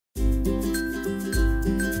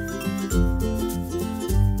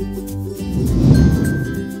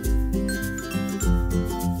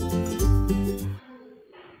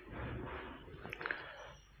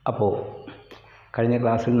അപ്പോൾ കഴിഞ്ഞ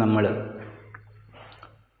ക്ലാസ്സിൽ നമ്മൾ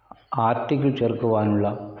ആർട്ടിക്കിൾ ചേർക്കുവാനുള്ള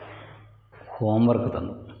ഹോംവർക്ക്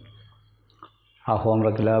തന്നു. ആ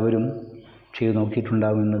ഹോംവർക്ക് എല്ലാവരും ചെയ്ത്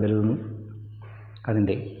നോക്കിയിട്ടുണ്ടാകുമെന്ന് കരുതുന്നു.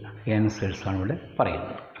 അതിൻ്റെ ആൻസേഴ്സാണ് ഇവിടെ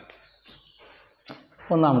പറയുന്നത്.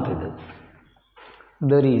 ഒന്നാമത്തേത്,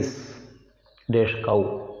 there is dash cow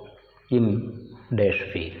in dash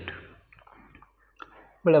field.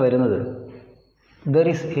 ഇവിടെ വരുന്നത് ദർ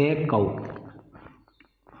ഈസ് എ കൗ,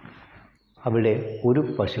 അവിടെ ഒരു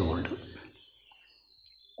പശുവുണ്ട്.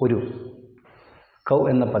 ഒരു കൗ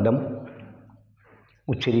എന്ന പദം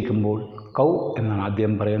ഉച്ചരിക്കുമ്പോൾ കൗ എന്നാണ്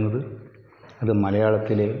ആദ്യം പറയുന്നത്. അത്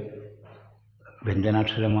മലയാളത്തിലെ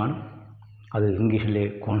വ്യഞ്ജനാക്ഷരമാണ്, അത് ഇംഗ്ലീഷിലെ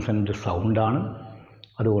കോൺസണൻ്റ് സൗണ്ടാണ്.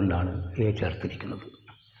 അതുകൊണ്ടാണ് എ ചേർത്തിരിക്കുന്നത്.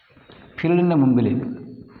 ഫീൽഡിൻ്റെ മുമ്പിൽ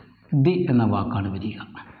ദി എന്ന വാക്കാണ് വരിക.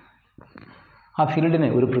 ആ ഫീൽഡിന്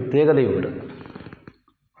ഒരു പ്രത്യേകതയുണ്ട്.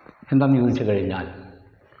 എന്താണെന്ന് ചോദിച്ചു കഴിഞ്ഞാൽ,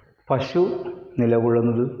 പശു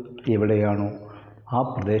നിലകൊള്ളുന്നത് എവിടെയാണോ ആ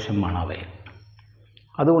പ്രദേശമാണ് അവയെ.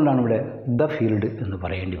 അതുകൊണ്ടാണ് ഇവിടെ ദ ഫീൽഡ് എന്ന്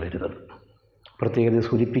പറയേണ്ടി വരുന്നത്. പ്രത്യേകത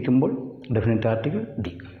സൂചിപ്പിക്കുമ്പോൾ ഡെഫിനിറ്റ് ആർട്ടിക്കിൾ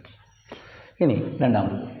ദി. ഇനി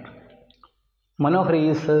രണ്ടാമത്, Manohar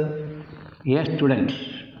is A student.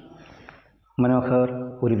 Manohar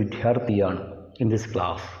ഒരു വിദ്യാർത്ഥിയാണ്. ഇൻ ദിസ്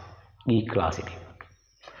ക്ലാസ്, ഈ ക്ലാസ്സിൽ.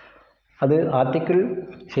 അത് ആർട്ടിക്കിൾ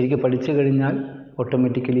ശരിക്കും പഠിച്ചു കഴിഞ്ഞാൽ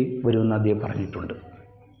ഓട്ടോമാറ്റിക്കലി വരുമെന്ന് ആദ്യം പറഞ്ഞിട്ടുണ്ട്.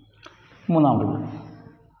 മൂന്നാമത്,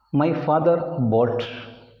 മൈ ഫാദർ ബോട്ട്.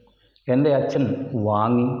 എൻ്റെ അച്ഛൻ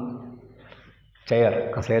വാങ്ങി. ചെയർ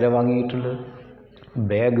കസേര വാങ്ങിയിട്ടുണ്ട്,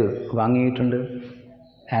 ബാഗ് വാങ്ങിയിട്ടുണ്ട്,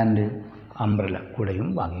 ആൻഡ് അംബ്രല കുടയും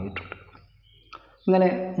വാങ്ങിയിട്ടുണ്ട്. ഇങ്ങനെ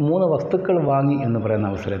 3 വസ്തുക്കൾ വാങ്ങി എന്ന് പറയുന്ന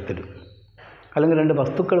അവസരത്തിൽ, അല്ലെങ്കിൽ 2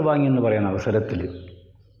 വസ്തുക്കൾ വാങ്ങി എന്ന് പറയുന്ന അവസരത്തിൽ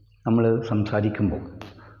നമ്മൾ സംസാരിക്കുമ്പോൾ,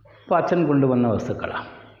 ഇപ്പോൾ അച്ഛൻ കൊണ്ടുവന്ന വസ്തുക്കളാണ്,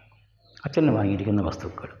 അച്ഛന് വാങ്ങിയിരിക്കുന്ന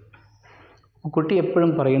വസ്തുക്കൾ. കുട്ടി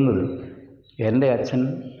എപ്പോഴും പറയുന്നത് എൻ്റെ അച്ഛൻ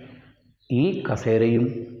ഈ കസേരയും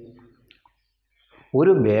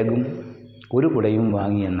ഒരു ബാഗും ഒരു കുടയും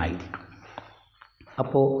വാങ്ങി എന്നായിരിക്കും.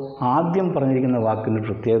 അപ്പോൾ ആദ്യം പറഞ്ഞിരിക്കുന്ന വാക്കിന്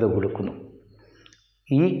പ്രത്യേകത കൊടുക്കുന്നു,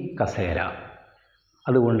 ഈ കസേര.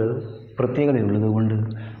 അതുകൊണ്ട് പ്രത്യേകതയുള്ളതുകൊണ്ട്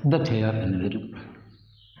ദ ചെയർ എന്ന് വരും.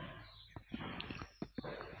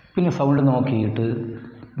 പിന്നെ സൗണ്ട് നോക്കിയിട്ട്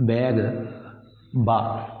ബാഗ്, ബ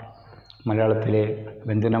മലയാളത്തിലെ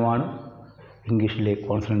വ്യഞ്ജനമാണ്, ഇംഗ്ലീഷിലെ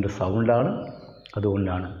കോൺസണൻ്റ് സൗണ്ടാണ്.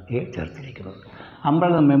 അതുകൊണ്ടാണ് എ ചേർത്തിരിക്കുന്നത്.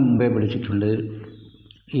 അംബ്രല നമ്മെ മുമ്പേ പഠിച്ചിട്ടുണ്ട്,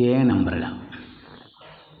 ഏൻ അംബ്രല.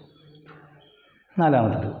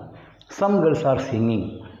 നാലാമത്തത്, സം ഗേൾസ് ആർ സിംഗിങ്.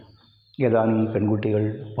 ഏതാനും പെൺകുട്ടികൾ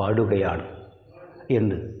പാടുകയാണ്.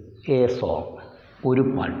 എന്ത്? എ സോങ്, ഒരു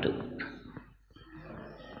പാട്ട്.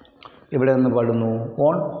 ഇവിടെ നിന്ന് പാടുന്നു?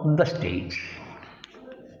 On the stage.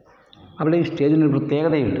 അവിടെ ഈ സ്റ്റേജിനൊരു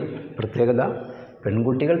പ്രത്യേകതയുണ്ട്. പ്രത്യേകത,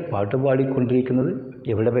 പെൺകുട്ടികൾ പാട്ട് പാടിക്കൊണ്ടിരിക്കുന്നത്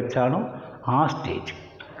എവിടെ വെച്ചാണോ ആ സ്റ്റേജ്.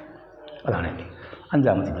 അതാണ് എൻ്റെ.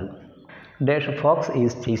 അഞ്ചാമത്തത്, dash Fox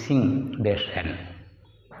is chasing dash hen.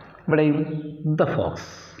 ഇവിടെയും the Fox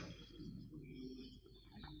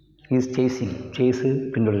is chasing, chase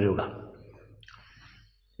പിന്തുടരുക.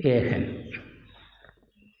 എ ഹെൻ,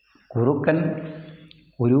 കുറുക്കൻ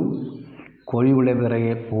ഒരു കോഴിയുടെ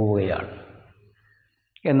പിറകെ പോവുകയാണ്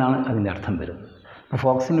എന്നാണ് അതിൻ്റെ അർത്ഥം വരുന്നത്. അപ്പോൾ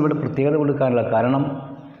ഫോക്സിന് ഇവിടെ പ്രത്യേകത കൊടുക്കാനുള്ള കാരണം,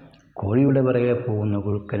 കോഴിയുടെ പിറകെ പോകുന്ന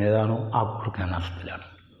കുറുക്കൻ ഏതാണോ ആ കുറുക്കൻ എന്ന അർത്ഥത്തിലാണ്.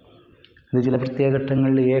 ഇത് ചില പ്രത്യേക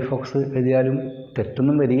ഘട്ടങ്ങളിൽ എ ഫോക്സ് എഴുതിയാലും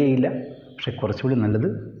തെറ്റൊന്നും വരികയില്ല. പക്ഷെ കുറച്ചുകൂടി നല്ലത്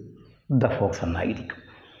ദ ഫോക്സ് എന്നായിരിക്കും.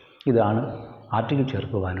 ഇതാണ് ആർട്ടിക്കിൾ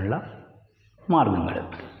ചേർക്കുവാനുള്ള മാർഗങ്ങൾ.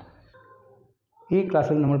 ഈ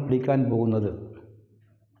ക്ലാസ്സിൽ നമ്മൾ പഠിക്കാൻ പോകുന്നത്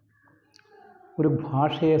ഒരു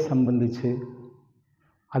ഭാഷയെ സംബന്ധിച്ച്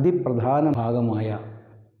അതിപ്രധാന ഭാഗമായ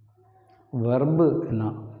വെർബ് എന്ന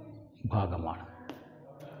ഭാഗമാണ്.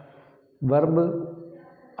 വെർബ്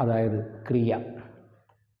അതായത് ക്രിയ.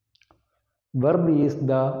 Verb is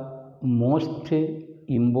the most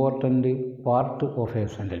important part of A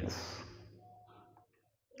sentence.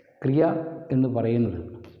 ക്രിയ എന്ന് പറയുന്നത്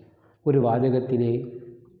ഒരു വാചകത്തിലെ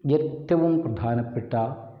ഏറ്റവും പ്രധാനപ്പെട്ട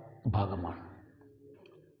ഭാഗമാണ്.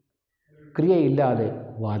 ക്രിയയില്ലാതെ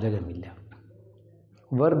വാചകമില്ല,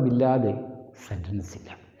 വെർബില്ലാതെ സെൻറ്റൻസ് ഇല്ല.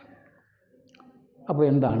 അപ്പോൾ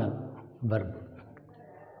എന്താണ് വെർബ്?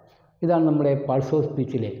 ഇതാണ് നമ്മുടെ പാർട്സ് ഓഫ്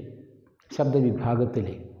സ്പീച്ചിലെ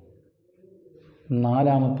ശബ്ദവിഭാഗത്തിലെ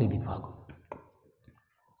 4ാമത്തെ വിഭാഗം.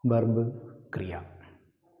 വെർബ്, ക്രിയ.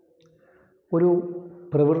 ഒരു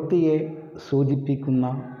പ്രവൃത്തിയെ സൂചിപ്പിക്കുന്ന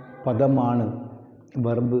പദമാണ്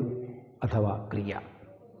വെർബ് അഥവാ ക്രിയ.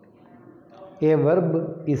 A verb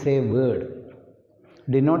is A word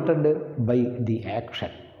denoted by the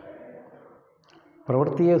action.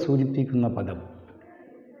 പ്രവൃത്തിയെ സൂചിപ്പിക്കുന്ന പദം,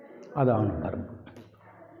 അതാണ് വെർബ്.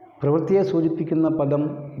 പ്രവൃത്തിയെ സൂചിപ്പിക്കുന്ന പദം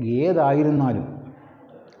ഏതായിരുന്നാലും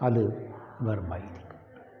അത് വെർബായിരിക്കും.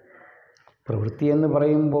 പ്രവൃത്തി എന്ന്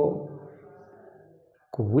പറയുമ്പോൾ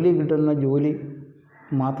കൂലി കിട്ടുന്ന ജോലി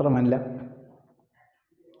മാത്രമല്ല.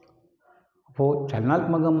 അപ്പോൾ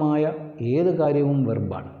ചലനാത്മകമായ ഏത് കാര്യവും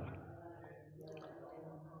വെർബാണ്.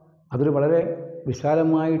 അതൊരു വളരെ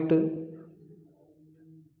വിശാലമായിട്ട്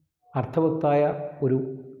അർത്ഥവത്തായ ഒരു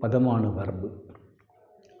പദമാണ് വെർബ്.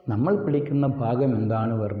 നമ്മൾ പഠിക്കുന്ന ഭാഗം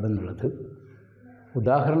എന്താണ് വെർബ് എന്നുള്ളത്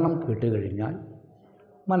ഉദാഹരണം കേട്ട് കഴിഞ്ഞാൽ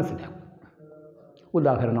മനസ്സിലാകും.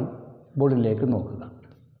 ഉദാഹരണം ബോർഡിലേക്ക് നോക്കുക.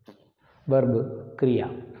 വെർബ് ക്രിയ.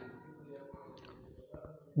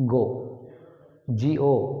 ഗോ,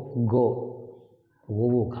 GO ഗോ,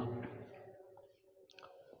 പോവുക.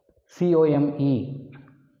 COME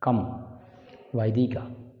കം, വരിക.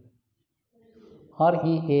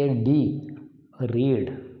 READ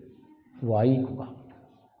റീഡ്, വായിക്കുക.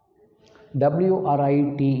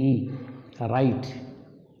 WRITE റൈറ്റ്,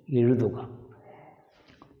 എഴുതുക.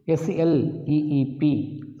 SLEEP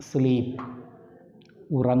സ്ലീപ്പ്,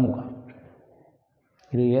 ഉറങ്ങുക.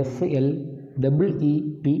 ഇത്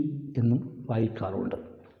SLEEP എന്നും വായിക്കാറുണ്ട്.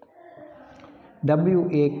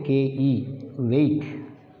 WAKE വെയ്ക്ക്,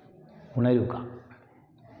 ഉണരുക.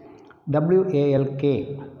 WALK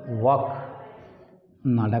വാക്ക്,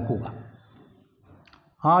 നടക്കുക.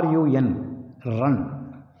 RUN റൺ,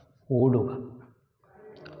 ഓടുക.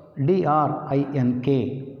 DRINK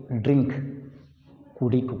ഡ്രിങ്ക്,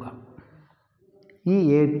 കുടിക്കുക.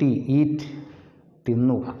 EAT ഈറ്റ്,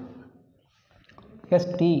 തിന്നുക.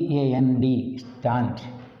 STAND സ്റ്റാൻഡ്,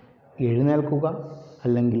 എഴുന്നേൽക്കുക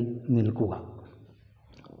അല്ലെങ്കിൽ നിൽക്കുക.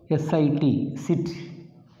 SIT സിറ്റ്,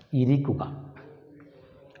 ഇരിക്കുക.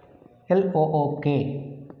 LOOK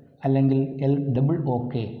അല്ലെങ്കിൽ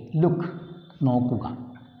LOOK ലുക്ക്, നോക്കുക.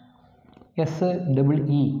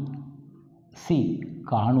 SEE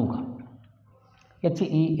കാണുക.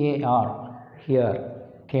 HEAR ഹിയർ,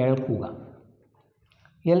 കേൾക്കുക.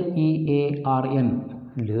 LEARN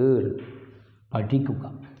ലേൺ, പഠിക്കുക.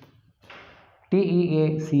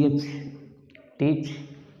 TEACH ടീച്ച്,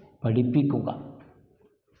 പഠിപ്പിക്കുക.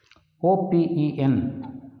 OPEN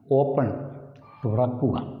ഓപ്പൺ,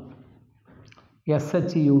 തുറക്കുക.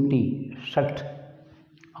 SHUT ഷട്ട്,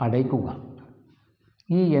 അടയ്ക്കുക.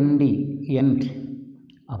 END എൻഡ്,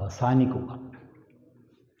 അവസാനിക്കുക.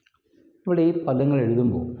 ഇവിടെ ഈ പദങ്ങൾ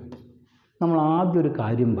എഴുതുമ്പോൾ നമ്മൾ ആദ്യം ഒരു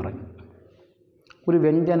കാര്യം പറഞ്ഞു. ഒരു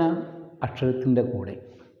വ്യഞ്ജന അക്ഷരത്തിൻ്റെ കൂടെ,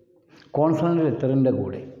 കോൺസണൻ്റ് ലെറ്ററിൻ്റെ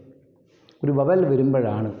കൂടെ ഒരു വവൽ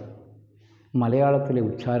വരുമ്പോഴാണ് മലയാളത്തിലെ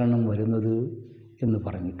ഉച്ചാരണം വരുന്നത് എന്ന്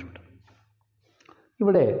പറഞ്ഞിട്ടുണ്ട്.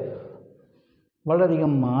 ഇവിടെ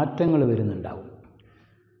വളരെയധികം മാറ്റങ്ങൾ വരുന്നുണ്ടാവും.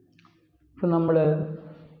 ഇപ്പം നമ്മൾ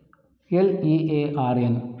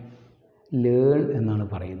LEARN ലേൺ എന്നാണ്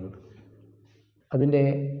പറയുന്നത്. അതിൻ്റെ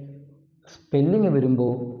സ്പെല്ലിങ്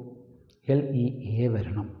വരുമ്പോൾ LEA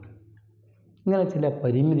വരണം. ഇങ്ങനെ ചില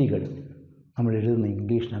പരിമിതികൾ നമ്മൾ എഴുതുന്ന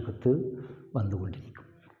ഇംഗ്ലീഷിനകത്ത് വന്നുകൊണ്ടിരിക്കും.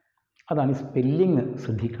 അതാണ് ഈ സ്പെല്ലിങ്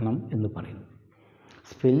ശ്രദ്ധിക്കണം എന്ന് പറയുന്നത്.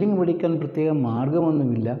 സ്പെല്ലിങ് പഠിക്കാൻ പ്രത്യേക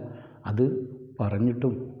മാർഗമൊന്നുമില്ല. അത്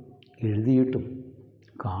പറഞ്ഞിട്ടും എഴുതിയിട്ടും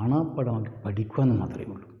കാണാപ്പാടമാക്കി പഠിക്കുമെന്ന്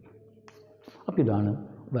മാത്രമേ ഉള്ളൂ. അപ്പോൾ ഇതാണ്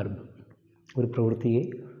വെർബ്. ഒരു പ്രവൃത്തിയെ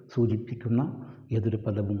സൂചിപ്പിക്കുന്ന ഏതൊരു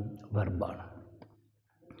പദവും വെർബാണ്.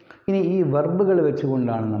 ഇനി ഈ വെർബുകൾ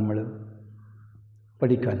വെച്ചുകൊണ്ടാണ് നമ്മൾ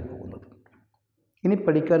പഠിക്കാൻ പോകുന്നത്. ഇനി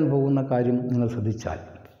പഠിക്കാൻ പോകുന്ന കാര്യം നിങ്ങൾ ശ്രദ്ധിച്ചാൽ,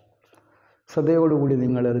 ശ്രദ്ധയോടുകൂടി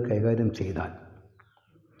നിങ്ങളത് കൈകാര്യം ചെയ്താൽ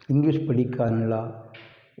ഇംഗ്ലീഷ് പഠിക്കാനുള്ള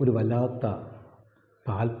ഒരു വല്ലാത്ത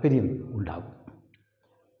താല്പര്യം ഉണ്ടാകും,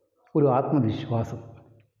 ഒരു ആത്മവിശ്വാസം.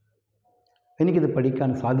 എനിക്കിത് പഠിക്കാൻ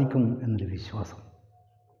സാധിക്കും എന്നൊരു വിശ്വാസം,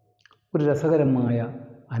 ഒരു രസകരമായ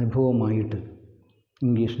അനുഭവമായിട്ട്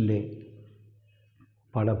ഇംഗ്ലീഷിൻ്റെ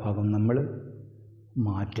പാഠഭാഗം നമ്മൾ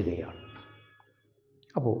മാറ്റുകയാണ്.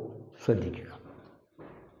 അപ്പോൾ ശ്രദ്ധിക്കുക.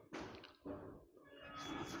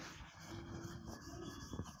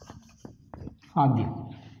 ആദ്യം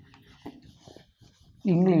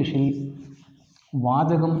ഇംഗ്ലീഷിൽ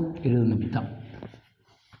വാചകം എഴുതുന്ന വിധം.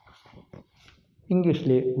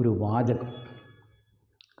 ഇംഗ്ലീഷിലെ ഒരു വാചകം,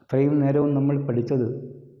 ഇത്രയും നേരവും നമ്മൾ പഠിച്ചത്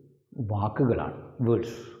വാക്കുകളാണ്,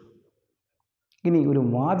 വേർഡ്സ്. ഇനി ഒരു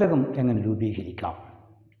വാചകം എങ്ങനെ രൂപീകരിക്കാം?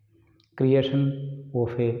 Creation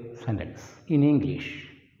of A sentence in English.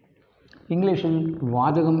 ഇംഗ്ലീഷിൽ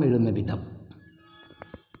വാചകം എഴുതുന്ന വിധം.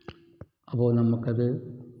 അപ്പോൾ നമുക്കത്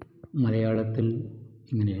മലയാളത്തിൽ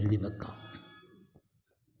ഇങ്ങനെ എഴുതി വെക്കാം.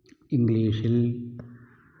 ഇംഗ്ലീഷിൽ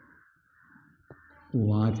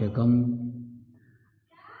വാചകം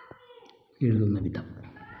എഴുതുന്ന വിധം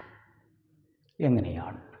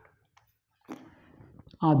എങ്ങനെയാണ്?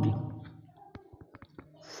 ആദ്യം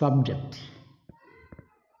സബ്ജക്റ്റ്,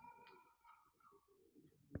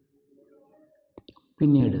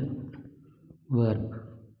 പിന്നീട് വെർബ്,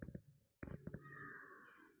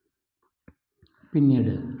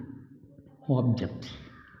 പിന്നീട് object,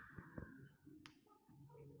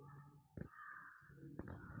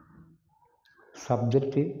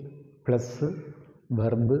 subject plus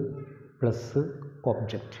verb plus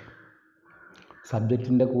object.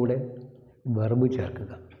 സബ്ജക്റ്റിൻ്റെ കൂടെ വെർബ്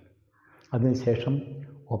ചേർക്കുക, അതിനുശേഷം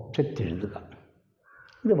ഒബ്ജക്റ്റ് എഴുതുക.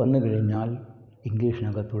 ഇത് വന്നു കഴിഞ്ഞാൽ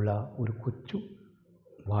ഇംഗ്ലീഷിനകത്തുള്ള ഒരു കൊച്ചു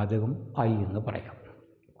വാചകം ആയി എന്ന് പറയാം.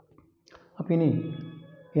 അപ്പം ഇനി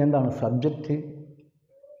എന്താണ് സബ്ജക്റ്റ്,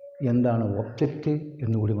 എന്താണ് ഒബ്ജക്റ്റ്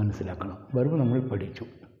എന്നുകൂടി മനസ്സിലാക്കണം. വെർബ് നമ്മൾ പഠിച്ചു.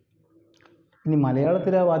 ഇനി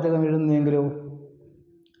മലയാളത്തിൽ ആ വാചകം എഴുതുന്നെങ്കിലോ,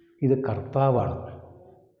 ഇത് കർത്താവാണ്,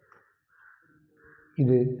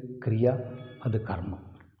 ഇത് ക്രിയ, അത് കർമ്മം.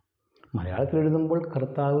 മലയാളത്തിൽ എഴുതുമ്പോൾ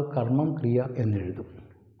കർത്താവ്, കർമ്മം, ക്രിയ എന്നെഴുതും.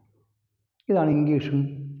 ഇതാണ് ഇംഗ്ലീഷും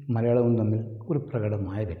മലയാളവും തമ്മിൽ ഒരു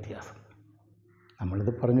പ്രകടമായ വ്യത്യാസം. നമ്മളിത്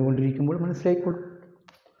പറഞ്ഞുകൊണ്ടിരിക്കുമ്പോൾ മനസ്സിലായിക്കോളും.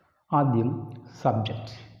 ആദ്യം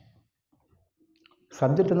സബ്ജക്റ്റ്.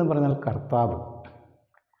 സബ്ജക്റ്റ് എന്ന് പറഞ്ഞാൽ കർത്താവ്.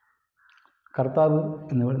 കർത്താവ്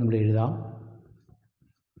എന്ന് നമ്മൾ എഴുതാം.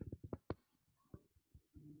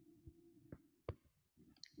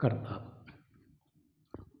 കർത്താവ്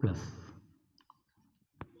പ്ലസ്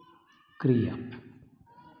ക്രിയ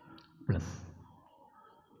പ്ലസ്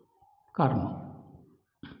കർമ്മം.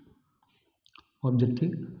 ഒബ്ജക്റ്റ്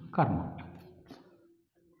കർമ്മം.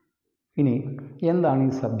 ഇനി എന്താണ് ഈ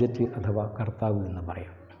സബ്ജക്റ്റ് അഥവാ കർത്താവ് എന്ന്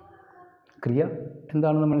പറയാം. ക്രിയ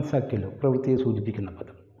എന്താണെന്ന് മനസ്സിലാക്കിയല്ലോ, പ്രവൃത്തിയെ സൂചിപ്പിക്കുന്ന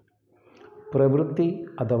പദം. പ്രവൃത്തി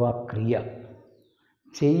അഥവാ ക്രിയ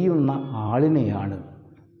ചെയ്യുന്ന ആളിനെയാണ്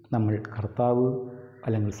നമ്മൾ കർത്താവ്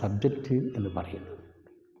അല്ലെങ്കിൽ സബ്ജക്റ്റ് എന്ന് പറയുന്നത്.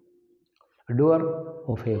 ഡുവർ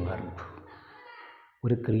ഓഫ് എ വെർബ്,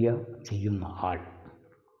 ഒരു ക്രിയ ചെയ്യുന്ന ആൾ,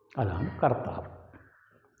 അതാണ് കർത്താവ്.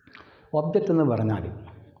 ഒബ്ജക്റ്റ് എന്ന് പറഞ്ഞാൽ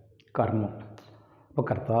കർമ്മം. അപ്പോൾ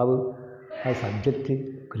കർത്താവ് ആ സബ്ജക്റ്റ്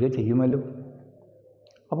ക്രിയ ചെയ്യുമല്ലോ.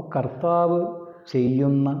 അപ്പോൾ കർത്താവ്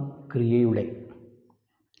ചെയ്യുന്ന ക്രിയയുടെ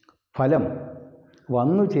ഫലം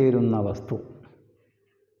വന്നു ചേരുന്ന വസ്തു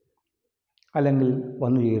അല്ലെങ്കിൽ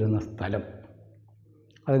വന്നു ചേരുന്ന സ്ഥലം,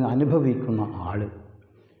 അതിനെ അനുഭവിക്കുന്ന ആൾ,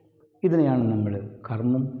 ഇതിനെയാണ് നമ്മൾ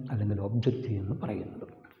കർമ്മം അല്ലെങ്കിൽ ഒബ്ജക്റ്റ് എന്ന് പറയുന്നത്.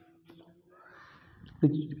 ഇത്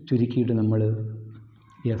ചുരുക്കിയിട്ട് നമ്മൾ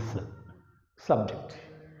എസ് സബ്ജക്റ്റ്,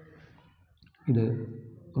 ഇത്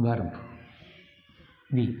വെർബ്,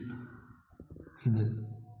 വി, ഇത്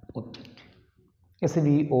ഒബ്ജക്റ്റ്. എസ്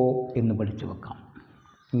വി ഒ എന്ന് പഠിച്ചു വെക്കാം.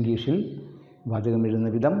 ഇംഗ്ലീഷിൽ വാചകം എഴുതുന്ന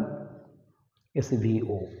വിധം S V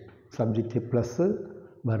O, subject plus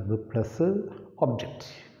verb plus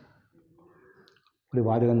object. ഒരു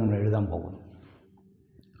വാചകം നമ്മൾ എഴുതാൻ പോകുന്നു.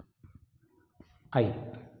 ഐ,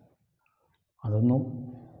 അതൊന്നും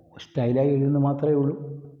സ്റ്റൈലായി എഴുതുന്നത് മാത്രമേ ഉള്ളൂ.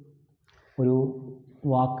 ഒരു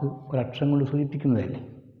വാക്ക് ഒരക്ഷരം കൊണ്ട് സൂചിപ്പിക്കുന്നതല്ലേ,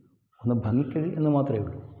 ഒന്ന് ഭംഗിക്കഴി എന്ന് മാത്രമേ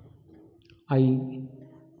ഉള്ളൂ. I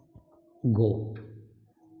go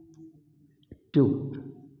to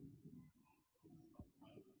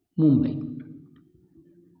Mumbai.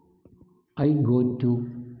 I go to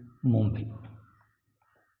Mumbai.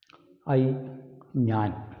 I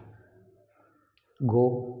ഞാൻ. ഗോ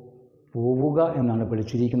പോവുക എന്നാണ്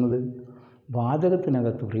പഠിച്ചിരിക്കുന്നത്.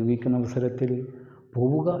 വാചകത്തിനകത്ത് പ്രയോഗിക്കുന്ന അവസരത്തിൽ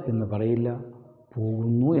പോവുക എന്ന് പറയില്ല,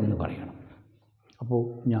 പോകുന്നു എന്ന് പറയണം. അപ്പോൾ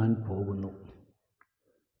ഞാൻ പോകുന്നു.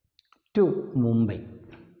 ടു മുംബൈ,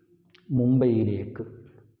 മുംബൈയിലേക്ക്.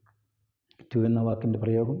 ടു എന്ന വാക്കിൻ്റെ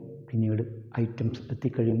പ്രയോഗം പിന്നീട് ഐറ്റംസ്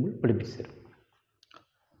എത്തിക്കഴിയുമ്പോൾ പഠിപ്പിച്ചു തരും.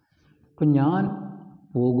 അപ്പം ഞാൻ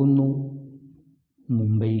പോകുന്നു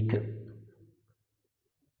മുംബൈക്ക്.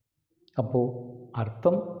 അപ്പോൾ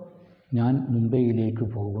അർത്ഥം ഞാൻ മുംബൈയിലേക്ക്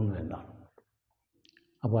പോകുന്നു എന്നാണ്.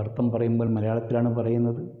 അപ്പോൾ അർത്ഥം പറയുമ്പോൾ മലയാളത്തിലാണ്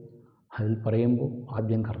പറയുന്നത്. അതിൽ പറയുമ്പോൾ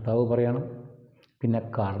ആദ്യം കർത്താവ് പറയണം, പിന്നെ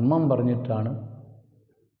കർമ്മം പറഞ്ഞിട്ടാണ്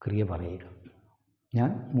ക്രിയ പറയുക. ഞാൻ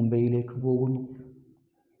മുംബൈയിലേക്ക് പോകുന്നു.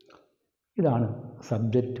 ഇതാണ്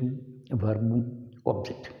സബ്ജക്റ്റും വെർബും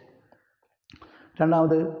ഒബ്ജക്റ്റും.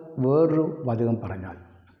 രണ്ടാമത് വേറൊരു വാചകം പറഞ്ഞാൽ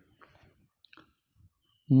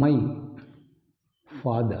my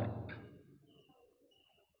father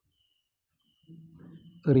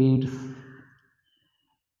reads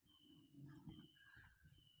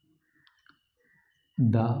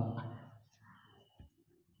the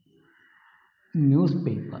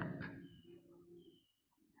newspaper.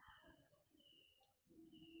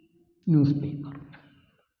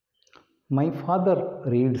 My father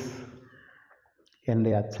reads.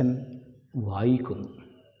 എൻ്റെ അച്ഛൻ വായിക്കുന്നു.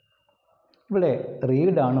 ഇവിടെ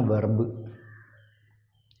റീഡാണ് വെർബ്.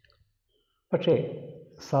 പക്ഷേ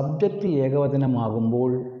സബ്ജക്റ്റ്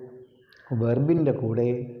ഏകവചനമാകുമ്പോൾ വെർബിൻ്റെ കൂടെ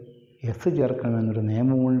എസ് ചേർക്കണമെന്നൊരു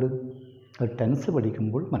നിയമമുണ്ട്. അത് ടെൻസ്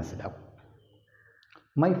പഠിക്കുമ്പോൾ മനസ്സിലാവും.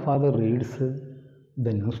 My father reads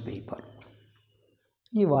the news paper.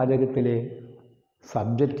 ഈ വാചകത്തിലെ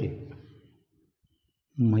subject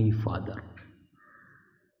my father,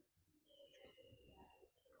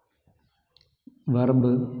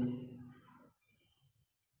 verb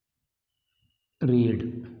read,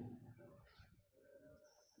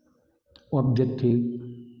 object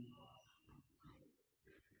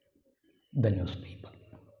the news paper.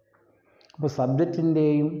 അപ്പോൾ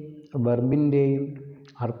സബ്ജക്റ്റിൻ്റെയും വെർബിൻ്റെയും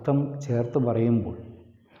അർത്ഥം ചേർത്ത് പറയുമ്പോൾ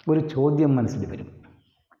ഒരു ചോദ്യം മനസ്സിൽ വരും.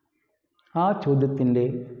 ആ ചോദ്യത്തിൻ്റെ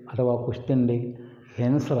അഥവാ ക്വസ്റ്റ്യൻ്റെ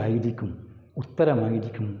ആൻസർ ആയിരിക്കും,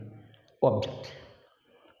 ഉത്തരമായിരിക്കും ഒബ്ജക്റ്റ്.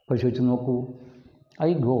 പരിശോധിച്ച് നോക്കൂ.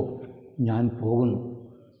 ഐ ഗോ, ഞാൻ പോകുന്നു.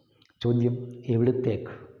 ചോദ്യം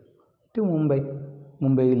എവിടത്തേക്ക്? ടു മുംബൈ,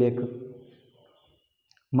 മുംബൈയിലേക്ക്.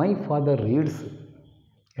 മൈ ഫാദർ റീഡ്സ്,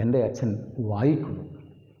 എൻ്റെ അച്ഛൻ വായിക്കുന്നു.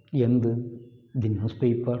 എന്ത്? ദി ന്യൂസ്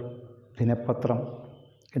പേപ്പർ, ദിനപത്രം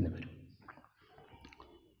എന്ന് വരും.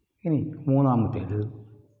 ഇനി മൂന്നാമത്തേത്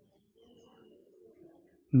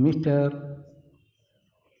mister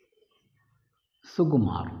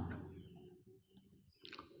Sukumar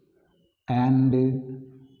and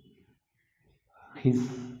his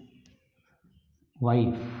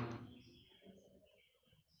wife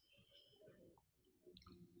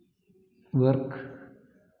work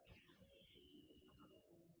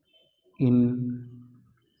in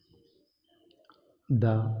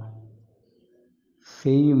the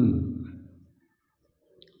same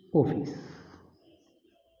office.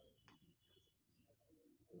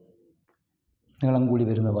 നീളം കൂടി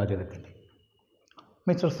വരുന്ന വാചകത്തിൽ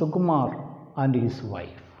mister Sukumar and his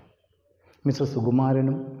wife, mister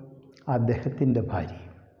സുകുമാരനും അദ്ദേഹത്തിൻ്റെ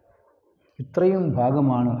ഭാര്യയും. ഇത്രയും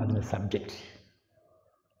ഭാഗമാണ് അതിൻ്റെ സബ്ജക്റ്റ്.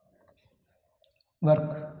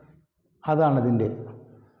 Work, അതാണതിൻ്റെ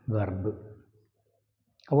verb.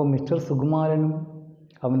 അപ്പോൾ മിസ്റ്റർ സുകുമാരനും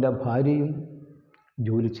അവൻ്റെ ഭാര്യയും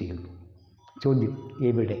ജോലി ചെയ്യുന്നു. ചോദ്യം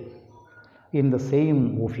എവിടെ? In the same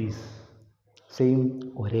office. Same,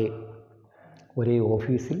 ഒരേ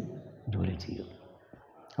ഓഫീസിൽ ജോലി ചെയ്യുന്നു.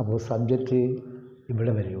 അപ്പോൾ സബ്ജക്റ്റ്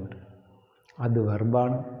ഇവിടെ വരെയുണ്ട്. അത്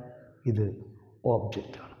വെർബാണ്, ഇത്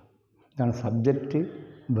ഓബ്ജക്റ്റാണ്. ഇതാണ് സബ്ജക്റ്റ്,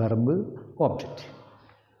 വെർബ്, ഓബ്ജക്റ്റ്.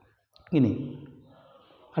 ഇനി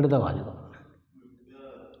അടുത്ത വാചകം.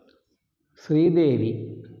 Sridevi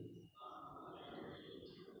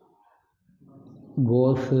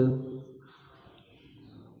goes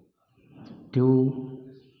to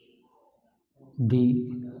the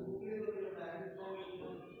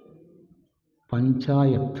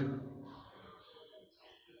panchayat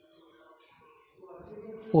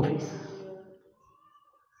office.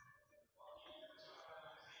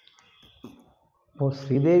 അപ്പോൾ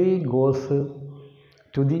Sridevi goes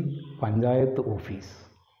to the panchayat office.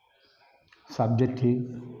 Subject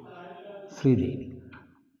Sridevi.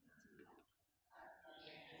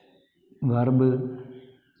 Verb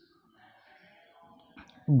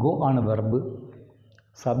go ആണ് വെർബ്.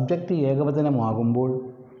 സബ്ജക്റ്റ് ഏകവചനമാകുമ്പോൾ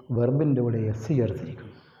വെർബിൻ്റെ ഇവിടെ എസ്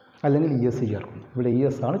ചേർത്തിരിക്കുന്നു, അല്ലെങ്കിൽ ഇ എസ് ചേർക്കുന്നു. ഇവിടെ ഇ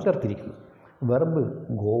എസ് ആണ് ചേർത്തിരിക്കുന്നത്. വെർബ്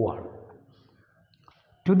ഗോ ആണ്.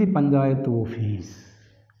 ടു ദി പഞ്ചായത്ത് ഓഫീസ്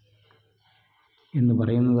എന്ന്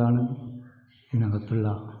പറയുന്നതാണ് ഇതിനകത്തുള്ള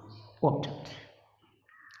ഒബ്ജക്റ്റ്.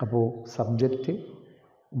 അപ്പോൾ സബ്ജക്റ്റ്,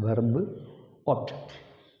 വെർബ്, ഒബ്ജക്റ്റ്.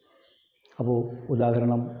 അപ്പോൾ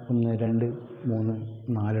ഉദാഹരണം 1, 2, 3,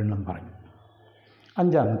 4 പറഞ്ഞു.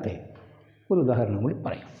 അഞ്ചാമത്തെ ഒരു ഉദാഹരണം കൂടി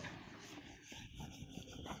പറയാം.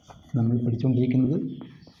 നമ്മൾ പഠിച്ചുകൊണ്ടിരിക്കുന്നത്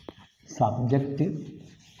സബ്ജക്റ്റ്,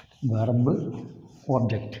 വെർബ്,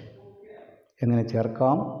 ഒബ്ജക്റ്റ് എങ്ങനെ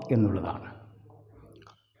ചേർക്കാം എന്നുള്ളതാണ്.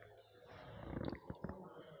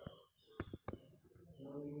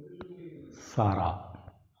 Sara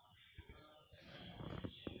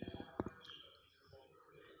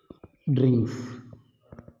drinks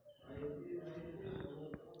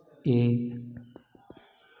a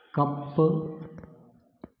cup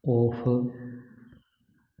of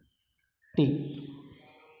tea.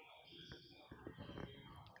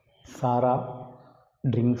 Sarah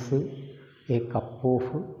drinks a cup of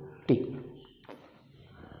tea.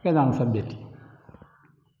 ഏതാണ് subject?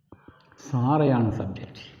 സാറയാണ്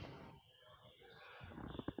subject.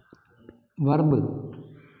 Verb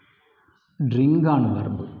ഡ്രിങ്കാണ്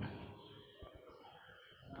verb.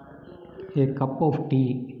 A cup of tea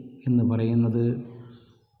എന്ന് പറയുന്നത്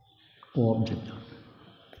ഓബ്ജക്റ്റാണ്.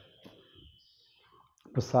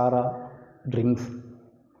 ഇപ്പോൾ സാറ ഡ്രിങ്ക്സ്,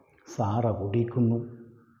 സാറ കുടിക്കുന്നു.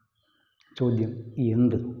 ചോദ്യം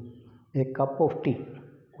എന്ത്? എ കപ്പ് ഓഫ് ടീ,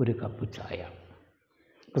 ഒരു കപ്പ് ചായ.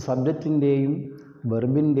 ഇപ്പോൾ സബ്ജക്റ്റിൻ്റെയും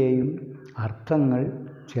വെർബിൻ്റെയും അർത്ഥങ്ങൾ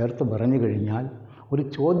ചേർത്ത് പറഞ്ഞു കഴിഞ്ഞാൽ ഒരു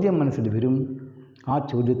ചോദ്യം മനസ്സിൽ വരും. ആ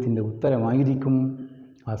ചോദ്യത്തിൻ്റെ ഉത്തരമായിരിക്കും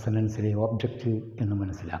ആ സെൻറ്റൻസിലെ ഒബ്ജക്റ്റ് എന്ന്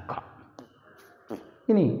മനസ്സിലാക്കാം.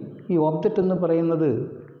 ഇനി ഈ ഒബ്ജക്റ്റ് എന്ന് പറയുന്നത്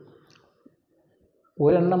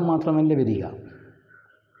ഒരെണ്ണം മാത്രമല്ല വരിക.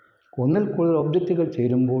 ഒന്നിൽ കൂടുതൽ ഒബ്ജക്റ്റുകൾ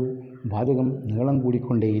ചേരുമ്പോൾ വാചകം നീളം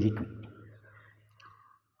കൂടിക്കൊണ്ടേയിരിക്കും.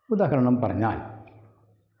 ഉദാഹരണം പറഞ്ഞാൽ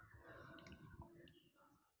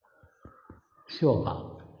ശോഭ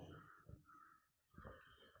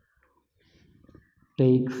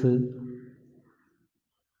takes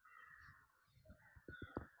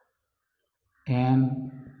an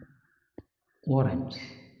orange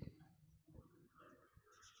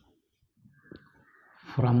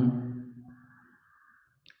from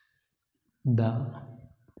the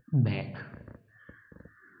bag.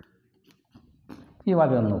 ഈ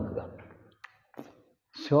വാചകം നോക്കുക.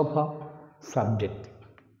 ശോഭ സബ്ജക്റ്റ്,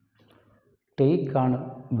 ടേക്ക് ആണ്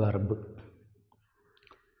verb,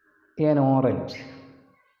 an orange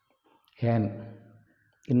an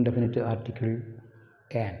indefinite article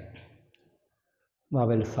an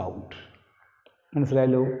vowel sound.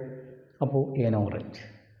 മനസ്സിലായല്ലോ? അപ്പോൾ an orange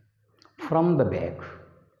from the bag.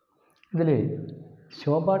 ഇതിൽ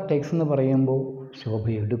ശോഭ ടേക്സ് എന്ന് പറയുമ്പോൾ ശോഭ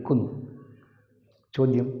എടുക്കുന്നു.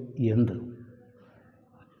 ചോദ്യം എന്ത്?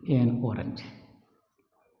 an orange.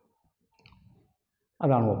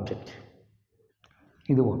 അതാണ് ഒബ്ജക്റ്റ്.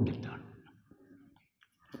 ഇത് ഒബ്ജക്റ്റാണ്.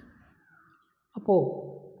 അപ്പോൾ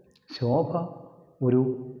ശോഭ ഒരു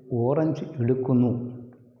ഓറഞ്ച് എടുക്കുന്നു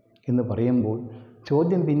എന്ന് പറയുമ്പോൾ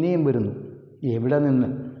ചോദ്യം പിന്നെയും വരുന്നു. എവിടെ നിന്ന്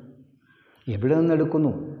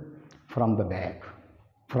എടുക്കുന്നു? From the bag.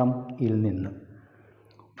 ഫ്രം ഇൽ നിന്ന്.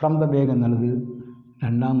 ഫ്രം ദ ബാഗ് എന്നുള്ളത്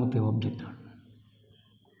രണ്ടാമത്തെ ഒബ്ജക്റ്റാണ്.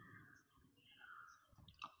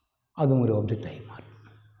 അതും ഒരു ഒബ്ജക്റ്റായി മാറി.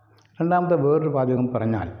 രണ്ടാമത്തെ വേറൊരു വാചകം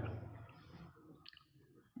പറഞ്ഞാൽ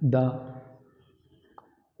the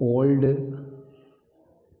old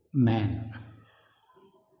man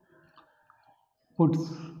puts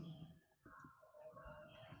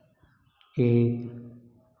a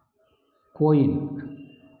coin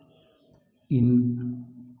in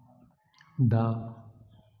the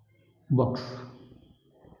box.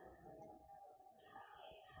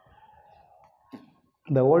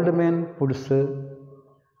 The old man puts,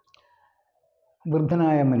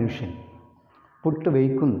 വൃദ്ധനായ മനുഷ്യൻ പുട്ട്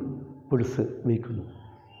വയ്ക്കുന്നു, പുട്സ് വയ്ക്കുന്നു,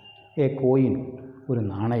 എ കോയിൻ ഒരു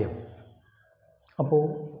നാണയം. അപ്പോൾ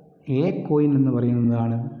എ കോയിൻ എന്ന്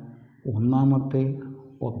പറയുന്നതാണ് ഒന്നാമത്തെ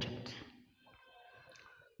ഒബ്ജക്റ്റ്.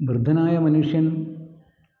 വൃദ്ധനായ മനുഷ്യൻ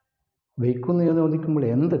വയ്ക്കുന്നു എന്ന് ചോദിക്കുമ്പോൾ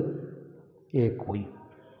എന്ത്? A coin.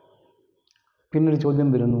 പിന്നൊരു ചോദ്യം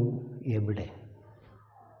വരുന്നു, എവിടെ?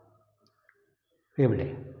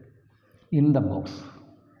 In the box.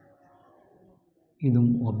 ഇതും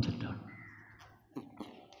ഒബ്ജക്റ്റാണ്.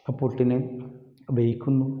 പൊട്ടിനെ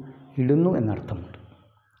വയ്ക്കുന്നു, ഇടുന്നു എന്നർത്ഥമുണ്ട്.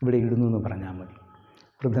 ഇവിടെ ഇടുന്നു എന്ന് പറഞ്ഞാൽ മതി.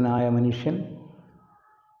 വൃദ്ധനായ മനുഷ്യൻ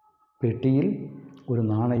പെട്ടിയിൽ ഒരു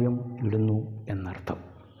നാണയം ഇടുന്നു എന്നർത്ഥം.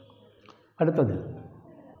 അടുത്തത്,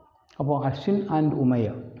 അപ്പോൾ അശ്വിൻ ആൻഡ് ഉമയ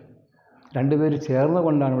രണ്ടുപേർ ചേർന്ന്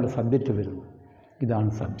കൊണ്ടാണ് ഇവിടെ സബ്ജക്റ്റ് വരുന്നത്. ഇതാണ്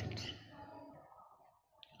സബ്ജക്റ്റ്.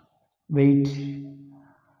 വെയിറ്റ്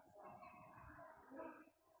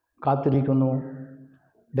കാത്തിരിക്കുന്നു,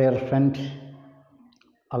 ദെയർ ഫ്രണ്ട്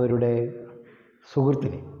അവരുടെ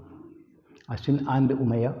സുഹൃത്തിനെ. Ashwin and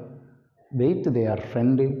ഉമയ wait there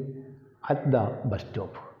front at the bus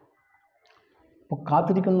stop. അപ്പോൾ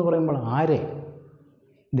കാത്തിരിക്കുന്നു എന്ന് പറയുമ്പോൾ ആരെ?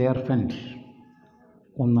 ദെയർ ഫ്രണ്ട്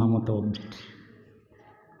ഒന്നാമത്തെ ഒബ്ജക്റ്റ്.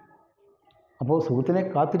 അപ്പോൾ സുഹൃത്തിനെ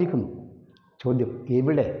കാത്തിരിക്കുന്നു. ചോദ്യം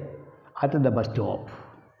എവിടെ? At the bus stop.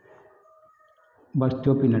 Bus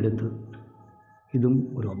സ്റ്റോപ്പിനടുത്ത്. ഇതും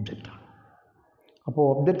ഒരു ഒബ്ജക്റ്റാണ്. അപ്പോൾ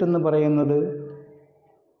ഒബ്ജക്റ്റ് എന്ന് പറയുന്നത്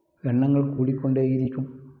എണ്ണങ്ങൾ കൂടിക്കൊണ്ടേയിരിക്കും.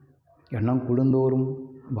 എണ്ണം കൂടുന്തോറും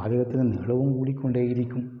വാചകത്തിന് നീളവും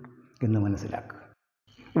കൂടിക്കൊണ്ടേയിരിക്കും എന്ന് മനസ്സിലാക്കുക.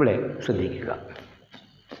 ഇവിടെ ശ്രദ്ധിക്കുക,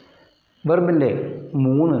 വെർബിൻ്റെ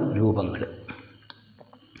 3 രൂപങ്ങൾ.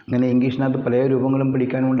 ഇങ്ങനെ ഇംഗ്ലീഷിനകത്ത് പല രൂപങ്ങളും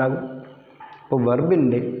പഠിക്കാനുണ്ടാകും. അപ്പോൾ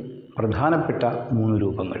വെർബിൻ്റെ പ്രധാനപ്പെട്ട 3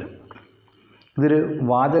 രൂപങ്ങൾ. ഇതൊരു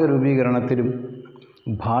വാചക രൂപീകരണത്തിലും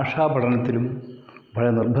ഭാഷാ പഠനത്തിലും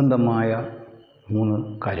വളരെ നിർബന്ധമായ 3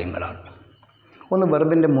 കാര്യങ്ങളാണ്. ഒന്ന്,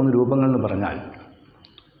 വെർബിൻ്റെ 3 രൂപങ്ങൾ എന്ന് പറഞ്ഞാൽ,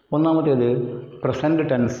 ഒന്നാമത്തേത് പ്രസൻറ്റ്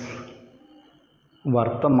ടെൻസ്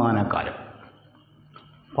വർത്തമാനകാലം,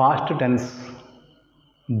 പാസ്റ്റ് ടെൻസ്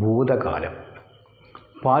ഭൂതകാലം,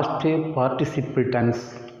 പാസ്റ്റ് പാർട്ടിസിപ്പിൾ ടെൻസ്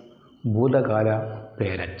ഭൂതകാല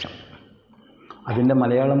പേരച്ചം. അതിൻ്റെ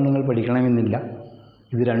മലയാളം നിങ്ങൾ പഠിക്കണമെന്നില്ല.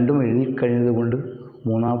 ഇത് രണ്ടും എഴുതി കഴിഞ്ഞതുകൊണ്ട്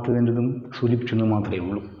മൂന്നാമത്തേതിൻ്റെതും സൂചിപ്പിച്ചെന്ന് മാത്രമേ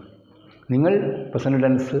ഉള്ളൂ. നിങ്ങൾ പ്രസൻറ്റ്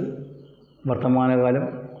ടെൻസ് വർത്തമാനകാലം,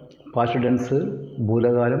 പാസ്റ്റ് ടെൻസ്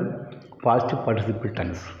ഭൂതകാലം, പാസ്റ്റ് പാർട്ടിസിപ്പിൾ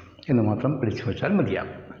ടെൻസ് എന്ന് മാത്രം പഠിച്ചു വച്ചാൽ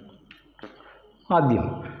മതിയാകും. ആദ്യം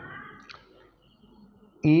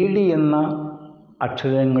ED എന്ന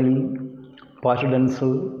അക്ഷരങ്ങളിൽ പാസ്റ്റ് ടെൻസ്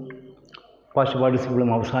പാസ്റ്റ് പാർട്ടിസിപ്പിളും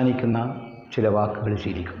അവസാനിക്കുന്ന ചില വാക്കുകൾ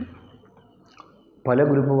ശീലിക്കുന്നു. പല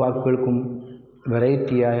ഗ്രൂപ്പ് വാക്കുകൾക്കും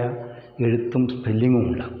വെറൈറ്റിയായ എഴുത്തും സ്പെല്ലിങ്ങും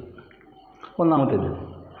ഉണ്ടാകും. ഒന്നാമത്തേത്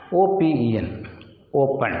OPEN,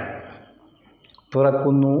 ഓപ്പൺ,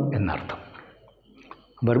 തുറക്കുന്നു എന്നർത്ഥം.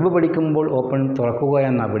 വെർബ് പഠിക്കുമ്പോൾ ഓപ്പൺ തുറക്കുക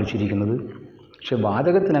എന്നാണ് പഠിച്ചിരിക്കുന്നത്. പക്ഷെ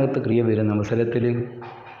വാചകത്തിനകത്ത് ക്രിയ വരുന്ന അവസരത്തിൽ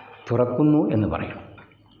തുറക്കുന്നു എന്ന് പറയണം.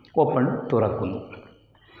 ഓപ്പൺ, തുറക്കുന്നു.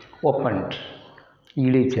 ഓപ്പൺഡ്,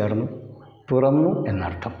 ED ചേർന്നു, തുറന്നു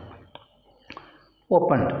എന്നർത്ഥം.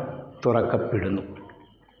 ഓപ്പൺഡ്, തുറക്കപ്പെടുന്നു.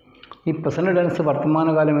 ഈ പ്രസന്റ് ടെൻസ്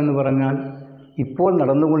വർത്തമാനകാലം എന്ന് പറഞ്ഞാൽ ഇപ്പോൾ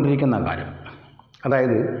നടന്നുകൊണ്ടിരിക്കുന്ന കാലം,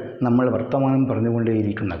 അതായത് നമ്മൾ വർത്തമാനം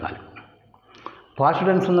പറഞ്ഞുകൊണ്ടേയിരിക്കുന്ന കാലം. പാസ്റ്റ്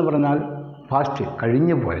ടെൻസ് എന്ന് പറഞ്ഞാൽ പാസ്റ്റ്,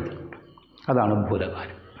 കഴിഞ്ഞു പോയത്, അതാണ്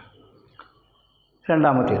ഭൂതകാലം.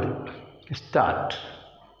 രണ്ടാമത്തേത് start,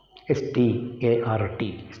 START,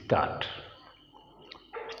 start.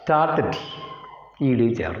 Started, ED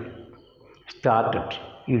ചേർന്നു. സ്റ്റാർട്ടഡ്,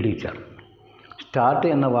 ED ചേർന്നു. സ്റ്റാർട്ട്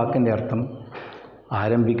എന്ന വാക്കിൻ്റെ അർത്ഥം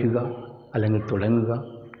ആരംഭിക്കുക അല്ലെങ്കിൽ തുടങ്ങുക,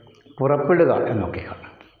 പുറപ്പെടുക എന്നൊക്കെയാണ്.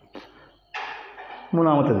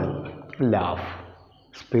 മൂന്നാമത്തേത് ലാഫ്.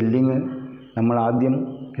 സ്പെല്ലിങ് നമ്മൾ ആദ്യം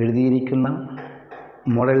എഴുതിയിരിക്കുന്ന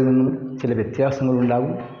മോഡലിൽ നിന്നും ചില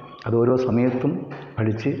വ്യത്യാസങ്ങളുണ്ടാകും. അത് ഓരോ സമയത്തും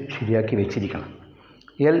പഠിച്ച് ശരിയാക്കി വെച്ചിരിക്കണം.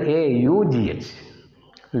 LAUGH,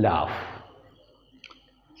 laugh.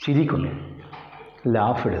 ചിരിക്കുന്നു,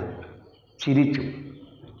 ലാഫ്ഡ്. ചിരിച്ചു,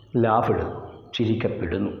 ലാഫ്ഡ്,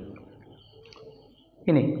 ചിരിക്കപ്പെടുന്നു.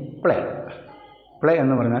 ഇനി പ്ലേ. പ്ലേ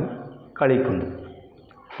എന്ന് പറഞ്ഞാൽ കളിക്കുന്നു.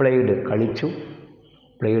 പ്ലേഡ്, കളിച്ചു.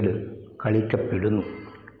 പ്ലേഡ്, കളിക്കപ്പെടുന്നു.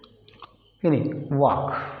 ഇനി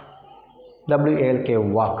വാക്ക്, WALK,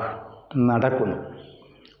 വാക്ക്, നടക്കുന്നു.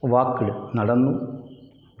 വാക്കിട്, നടന്നു.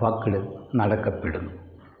 വാക്കിട്, നടക്കപ്പെടുന്നു.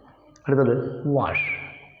 അടുത്തത് വാഷ്.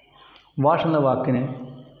 വാഷ് എന്ന വാക്കിന്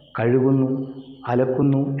കഴുകുന്നു,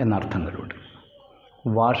 അലക്കുന്നു എന്നർത്ഥങ്ങളുണ്ട്.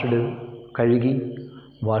 വാഷ്ഡ്, കഴുകി.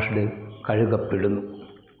 വാഷ്ഡ്, കഴുകപ്പെടുന്നു.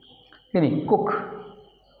 ഇനി കുക്ക്,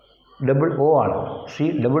 O ആണ്,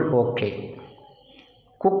 COOK,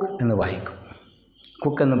 കുക്ക് എന്ന് വായിക്കും.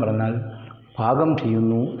 കുക്ക് എന്ന് പറഞ്ഞാൽ പാകം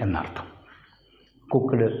ചെയ്യുന്നു എന്നർത്ഥം.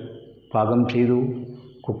 കുക്ക്ഡ്, പാകം ചെയ്തു.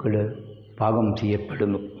 കുക്ക്ഡ്, പാകം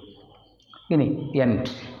ചെയ്യപ്പെടുന്നു. ഇനി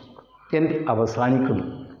എൻഡ്, അവസാനിക്കുന്നു.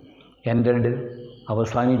 എൻഡഡ്,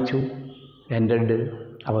 അവസാനിച്ചു. എൻഡഡ്,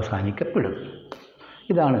 അവസാനിക്കപ്പെടുന്നു.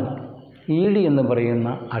 ഇതാണ് ED എന്ന് പറയുന്ന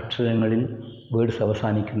അക്ഷരങ്ങളിൽ വേർഡ്സ്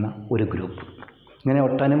അവസാനിക്കുന്ന ഒരു ഗ്രൂപ്പ്. ഇങ്ങനെ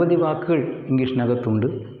ഒട്ടനവധി വാക്കുകൾ ഇംഗ്ലീഷിനകത്തുണ്ട്.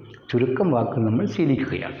 ചുരുക്കം വാക്കുകൾ നമ്മൾ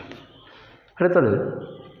ശീലിക്കുകയാണ്. അടുത്തത്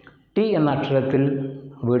T എന്ന അക്ഷരത്തിൽ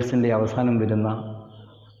വേർഡ്സിൻ്റെ അവസാനം വരുന്ന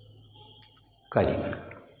കാര്യങ്ങൾ.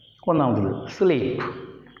 ഒന്നാമത് സ്ലീപ്പ്,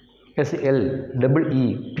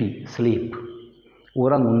 SLEEP, സ്ലീപ്പ്,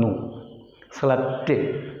 ഉറങ്ങുന്നു. സ്ലപ്റ്റ്,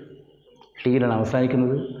 ടീയിലാണ്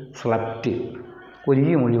അവസാനിക്കുന്നത്. സ്ലപ്റ്റ്, ഒരു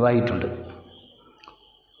ഈ ഒഴിവായിട്ടുണ്ട്.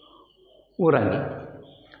 ഉറങ്ങി.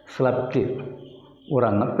 സ്ലപ്റ്റ്,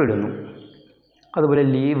 ഉറങ്ങപ്പെടുന്നു. അതുപോലെ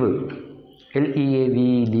ലീവ്, LEAVE,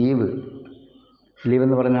 ലീവ്. ലീവ്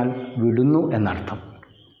എന്ന് പറഞ്ഞാൽ വിടുന്നു എന്നർത്ഥം.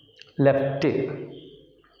 ലെഫ്റ്റ്,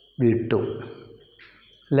 വിട്ടു.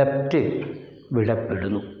 ലെഫ്റ്റ്,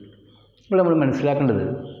 വിടപ്പെടുന്നു. ഇവിടെ നമ്മൾ മനസ്സിലാക്കേണ്ടത്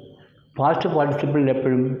പാസ്റ്റ് പാർട്ടിസിപ്പിളിൽ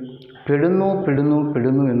എപ്പോഴും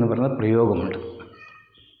പെടുന്നു എന്ന് പറയുന്ന പ്രയോഗമുണ്ട്.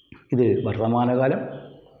 ഇത് വർത്തമാനകാലം,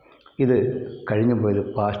 ഇത് കഴിഞ്ഞു പോയത്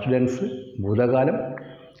പാസ്റ്റ് ടെൻസ്, ഭൂതകാലം,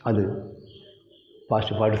 അത്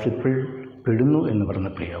പാസ്റ്റ് പാർട്ടിസിപ്പിൾ പെടുന്നു എന്ന്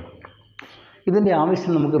പറയുന്ന പ്രയോഗം. ഇതിൻ്റെ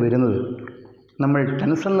ആവശ്യം നമുക്ക് വരുന്നത് നമ്മൾ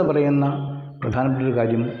ടെൻസ് എന്ന് പറയുന്ന പ്രധാനപ്പെട്ട ഒരു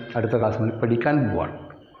കാര്യം അടുത്ത ക്ലാസ്സിൽ പഠിക്കാൻ പോവാണ്.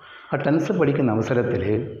 ആ ടെൻസ് പഠിക്കുന്ന അവസരത്തിൽ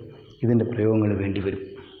ഇതിൻ്റെ പ്രയോഗങ്ങൾ വേണ്ടി വരും.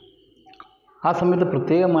 ആ സമയത്ത്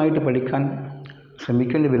പ്രത്യേകമായിട്ട് പഠിക്കാൻ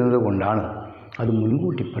ശ്രമിക്കേണ്ടി വരുന്നത് കൊണ്ടാണ് അത്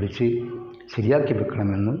മുൻകൂട്ടി പഠിച്ച് ശരിയാക്കി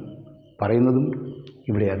വെക്കണമെന്ന് പറയുന്നതും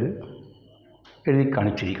ഇവിടെ അത് എഴുതി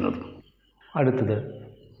കാണിച്ചിരിക്കുന്നതും. അടുത്തത്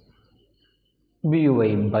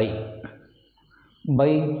BUY, by.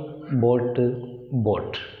 By, boat,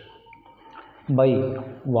 boat. By,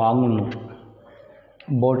 വാങ്ങുന്നു.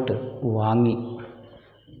 ബോട്ട്, വാങ്ങി.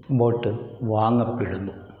 ബോട്ട്,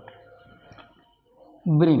 വാങ്ങപ്പെടുന്നു.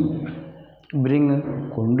 ബ്രിങ്,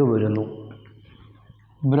 കൊണ്ടുവരുന്നു.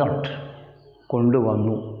 ബ്രോട്ട്,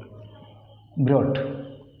 കൊണ്ടുവന്നു. ബ്രോട്ട്,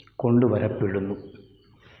 കൊണ്ടുവരപ്പെടുന്നു.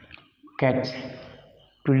 ക്യാച്ച്,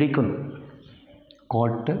 പിടിക്കുന്നു.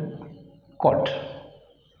 കോട്ട്,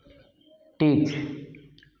 ടീച്ച്,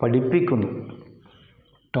 പഠിപ്പിക്കുന്നു.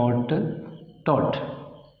 ടോട്ട്.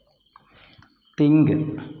 തിങ്ക്,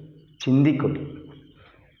 ചിന്തിക്കുന്നു.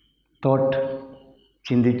 തോട്ട്,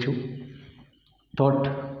 ചിന്തിച്ചു. തോട്ട്,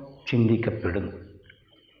 ചിന്തിക്കപ്പെടുന്നു.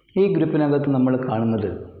 ഈ ഗ്രൂപ്പിനകത്ത് നമ്മൾ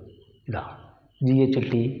കാണുന്നത് ഇതാ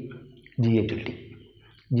GHT GHT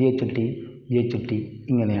GHT GHT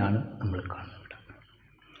ഇങ്ങനെയാണ് നമ്മൾ കാണുന്നത്.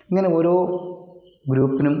 ഇങ്ങനെ ഓരോ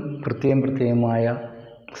ഗ്രൂപ്പിനും പ്രത്യേകമായ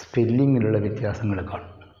സ്പെല്ലിങ്ങിലുള്ള വ്യത്യാസങ്ങൾ കാണും.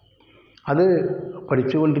 അത്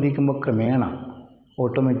പഠിച്ചുകൊണ്ടിരിക്കുമ്പോൾ ക്രമേണ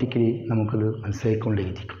ഓട്ടോമാറ്റിക്കലി നമുക്കത്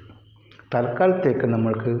മനസ്സിലാക്കിക്കൊണ്ടേയിരിക്കും. തൽക്കാലത്തേക്ക്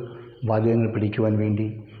നമ്മൾക്ക് വാചകങ്ങൾ പഠിക്കുവാൻ വേണ്ടി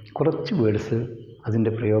കുറച്ച് വേർഡ്സ്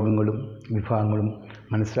അതിൻ്റെ പ്രയോഗങ്ങളും വിഭാഗങ്ങളും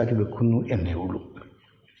മനസ്സിലാക്കി വെക്കുന്നു എന്നേ ഉള്ളൂ.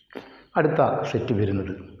 അടുത്ത സെറ്റ്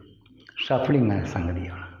വരുന്നത് ഷഫ്ലിംഗ് ആയ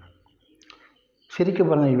സംഗതിയാണ്. ശരിക്കും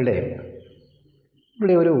പറഞ്ഞാൽ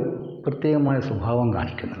ഇവിടെ ഒരു പ്രത്യേകമായ സ്വഭാവം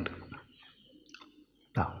കാണിക്കുന്നുണ്ട്.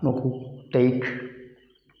 നോക്കൂ, ടേക്ക്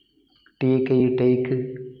ടേക്ക്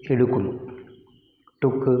എടുക്കുന്നു,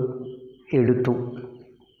 ടുക്ക് എടുത്തു,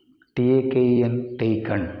 TAKEN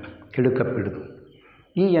ടേക്കൺ എടുക്കപ്പെടുന്നു.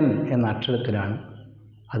 ഈ N എന്ന അക്ഷരത്തിലാണ്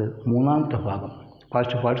അത് മൂന്നാമത്തെ ഭാഗം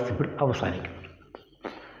പാസ്റ്റ് പാർട്ടിസിപ്പിൾ അവസാനിക്കുന്നത്.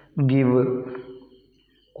 ഗിവ്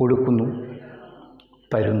കൊടുക്കുന്നു,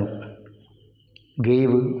 തരുന്നു.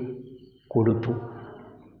 ഗേവ് കൊടുത്തു,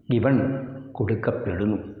 ഗിവൺ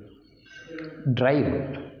കൊടുക്കപ്പെടുന്നു. ഡ്രൈവ്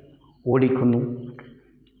ഓടിക്കുന്നു,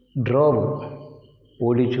 ഡ്രോവ്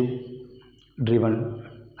ഓടിച്ചു, ഡ്രിവൺ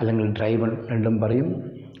അല്ലെങ്കിൽ ഡ്രൈവൺ രണ്ടും പറയും,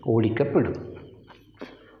 ഓടിക്കപ്പെടുന്നു.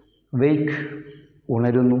 വെയ്ക്ക്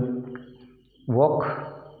ഉണരുന്നു, വോക്ക്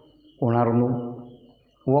ഉണർന്നു,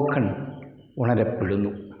 വോക്കൺ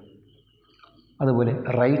ഉണരപ്പെടുന്നു. അതുപോലെ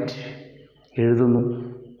റൈറ്റ് എഴുതുന്നു,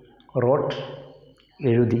 റോട്ട്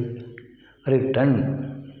എഴുതി, റിട്ടൺ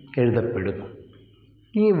എഴുതപ്പെടുന്നു.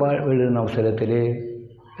 ഈ എഴുതുന്ന അവസരത്തിൽ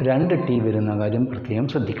 2 T വരുന്ന കാര്യം പ്രത്യേകം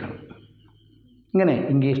ശ്രദ്ധിക്കണം. ഇങ്ങനെ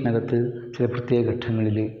ഇംഗ്ലീഷിനകത്ത് ചില പ്രത്യേക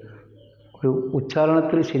ഘട്ടങ്ങളിൽ ഒരു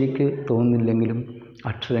ഉച്ചാരണത്തിൽ ശരിക്ക് തോന്നുന്നില്ലെങ്കിലും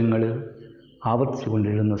അക്ഷരങ്ങൾ ആവർത്തിച്ചു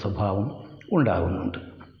കൊണ്ടെഴുതുന്ന സ്വഭാവം ഉണ്ടാകുന്നുണ്ട്.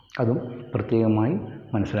 അതും പ്രത്യേകമായി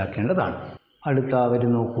മനസ്സിലാക്കേണ്ടതാണ്. അടുത്ത അവർ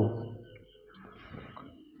നോക്കൂ,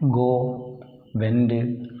 ഗോ, വെൻറ്റ്,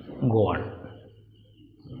 ഗോൺ.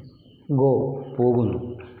 ഗോ പോകുന്നു,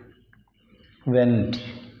 വെൻറ്റ്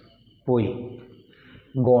പോയി,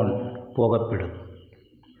 ഗോൺ പോകപ്പെടുന്നു.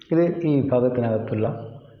 ഇത് ഈ വിഭാഗത്തിനകത്തുള്ള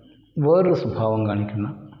വേറൊരു സ്വഭാവം കാണിക്കുന്ന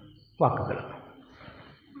വാക്കുകളാണ്.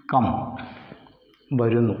 കം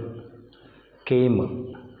വരുന്നു, കെയിം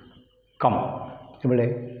കം. ഇവിടെ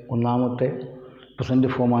ഒന്നാമത്തെ പ്രസൻറ്റ്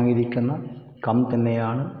ഫോമായിരിക്കുന്ന കം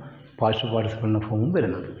തന്നെയാണ് പാസ്റ്റ് പാർട്ടിസിപ്പിളിൻ്റെ ഫോമും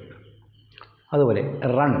വരുന്നത്. അതുപോലെ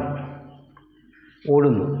റൺ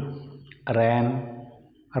ഓടുന്നു, റാൻ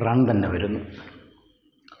റൺ തന്നെ വരുന്നു.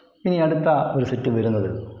 ഇനി അടുത്ത ഒരു സെറ്റ്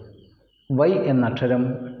വരുന്നത് Y എന്ന അക്ഷരം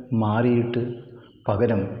മാറിയിട്ട്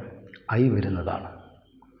പകരം I വരുന്നതാണ്.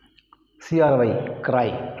 CRY ക്രൈ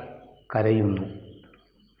കരയുന്നു,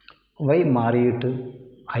 Y മാറിയിട്ട്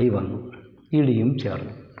I വന്നു, ഇടിയും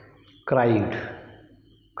ചേർന്നു. ക്രൈഡ്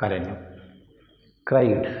കരഞ്ഞു,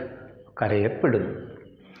 ക്രൈഡ് കരയപ്പെടുന്നു.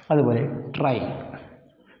 അതുപോലെ ട്രൈ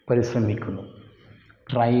പരിശ്രമിക്കുന്നു,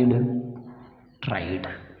 ട്രൈഡ് ട്രൈഡ്.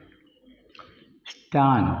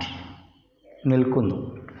 സ്റ്റാൻഡ് നിൽക്കുന്നു,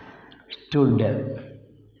 സ്റ്റുഡ്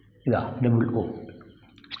ഇതാ O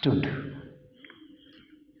സ്റ്റുഡ്.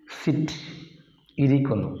 സിറ്റ്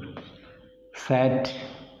ഇരിക്കുന്നു, സാറ്റ്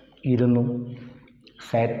ഇരുന്നു,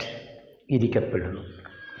 സാറ്റ് ഇരിക്കപ്പെടുന്നു.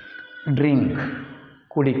 ഡ്രിങ്ക്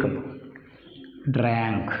കുടിക്കുന്നു,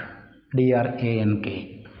 ഡ്രാങ്ക് DRANK.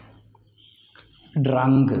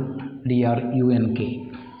 Drunk DRUNK.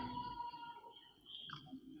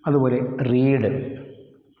 അതുപോലെ റീഡ്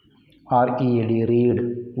READ റീഡ്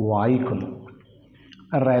വായിക്കുന്നു.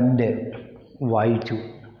 റെഡ് വായിച്ചു,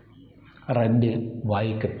 റെഡ്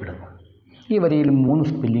വായിക്കപ്പെടുന്നു. ഈ വരിയിൽ 3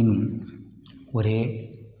 സ്പെല്ലിങ്ങും ഒരേ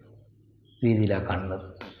രീതിയിലാണ് കാണുന്നത്.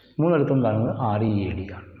 3 കാണുന്നത് READ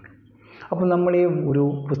ആണ്. അപ്പോൾ നമ്മൾ ഈ ഒരു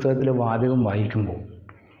പുസ്തകത്തിലെ വാചകം വായിക്കുമ്പോൾ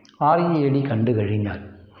READ കണ്ടു കഴിഞ്ഞാൽ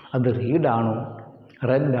അത് റീഡാണോ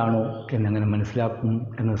റെഡാണോ എന്നെങ്ങനെ മനസ്സിലാക്കും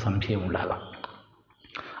എന്ന സംശയമുണ്ടാകാം.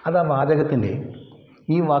 അത് ആ വാചകത്തിൻ്റെ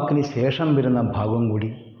ഈ വാക്കിന് ശേഷം വരുന്ന ഭാഗം കൂടി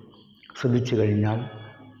ശ്രദ്ധിച്ചു കഴിഞ്ഞാൽ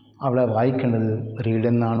അവിടെ വായിക്കേണ്ടത് റീഡ്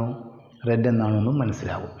എന്നാണോ റെഡ് എന്നാണോ എന്നും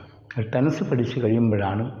മനസ്സിലാവും. ടെൻസ് പഠിച്ചു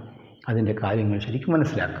കഴിയുമ്പോഴാണ് അതിൻ്റെ കാര്യങ്ങൾ ശരിക്കും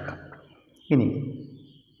മനസ്സിലാക്കുക. ഇനി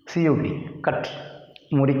CUT കട്ട്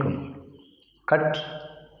മുറിക്കുന്നു, കട്ട്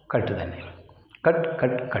കട്ട് തന്നെ, കട്ട്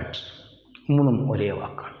കട്ട് കട്ട് 3 ഒരേ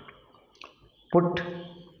വാക്കാണ്. പുട്ട്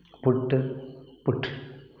പുട്ട് പുട്ട്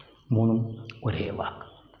 3 ഒരേ വാക്ക്.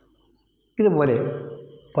 ഇതുപോലെ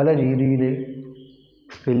പല രീതിയിൽ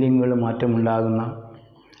സ്പെല്ലിങ്ങുകൾ മാറ്റമുണ്ടാകുന്ന,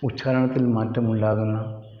 ഉച്ചാരണത്തിൽ മാറ്റമുണ്ടാകുന്ന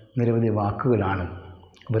നിരവധി വാക്കുകളാണ്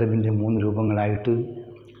വെർബിൻ്റെ 3 രൂപങ്ങളായിട്ട്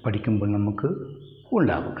പഠിക്കുമ്പോൾ നമുക്ക്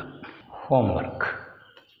ഉണ്ടാവുക. Homework.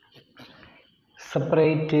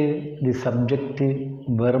 Separate the subject,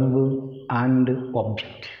 verb and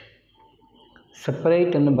object.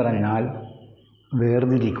 Separate എന്ന് പറഞ്ഞാൽ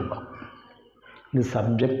വേർതിരിക്കുക. The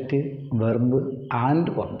subject, verb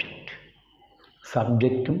and object.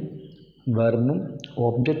 സബ്ജക്റ്റും വെർബും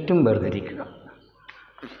ഒബ്ജക്റ്റും വേർതിരിക്കുക.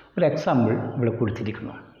 ഒരു എക്സാമ്പിൾ ഇവിടെ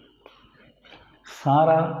കൊടുത്തിരിക്കുന്നു. Sara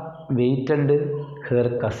weighted her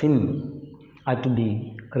cousin at the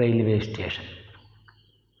railway station.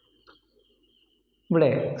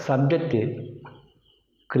 ഇവിടെ സബ്ജക്റ്റ്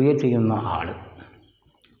ക്രിയ ചെയ്യുന്ന ആൾ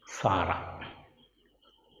സാറ.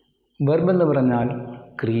 വെർബ് എന്ന് പറഞ്ഞാൽ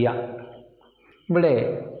ക്രിയ. ഇവിടെ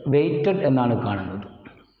വെയിറ്റഡ് എന്നാണ് കാണുന്നത്.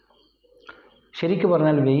 ശരിക്കും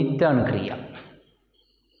പറഞ്ഞാൽ വെയിറ്റാണ് ക്രിയ.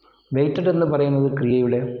 വെയിറ്റഡ് എന്ന് പറയുന്നത്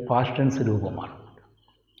ക്രിയയുടെ പാസ്റ്റ് ടെൻസ് രൂപമാണ്.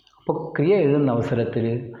 അപ്പോൾ ക്രിയ എഴുതുന്ന അവസരത്തിൽ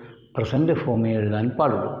പ്രസൻറ്റ് ഫോമേ എഴുതാൻ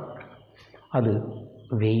പാടുള്ളൂ. അത്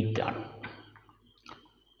വെയിറ്റാണ്.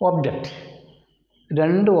 ഒബ്ജക്റ്റ്,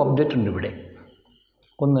 രണ്ട് ഒബ്ജക്റ്റ് ഉണ്ട് ഇവിടെ.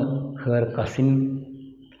 ഒന്ന് ഹെർ കസിൻ,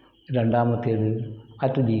 രണ്ടാമത്തേത്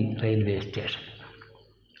അറ്റ് ദി റെയിൽവേ സ്റ്റേഷൻ.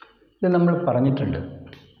 ഇത് നമ്മൾ പറഞ്ഞിട്ടുണ്ട്.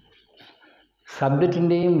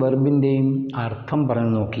 സബ്ജക്റ്റിൻ്റെയും വെർബിൻ്റെയും അർത്ഥം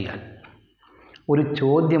പറഞ്ഞു നോക്കിയാൽ ഒരു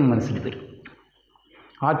ചോദ്യം മനസ്സിൽ വരും.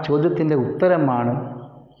 ആ ചോദ്യത്തിൻ്റെ ഉത്തരമാണ്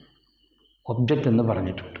ഒബ്ജക്റ്റ് എന്ന്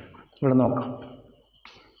പറഞ്ഞിട്ടുണ്ട്. ഇവിടെ നോക്കാം.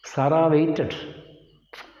 Sara weighted.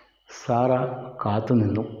 സാറ കാത്തു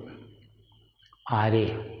നിന്നു. ആരെ?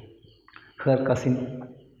 ഹെർ കസിൻ,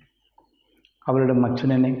 അവളുടെ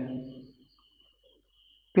മച്ചുനനെ.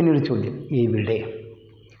 പിന്നെ ഒരു ചോദ്യം, എവിടെ?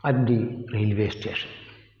 At the railway station.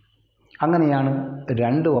 അങ്ങനെയാണ്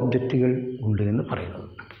രണ്ട് ഒബ്ജക്റ്റുകൾ ഉണ്ട് എന്ന് പറയുന്നത്.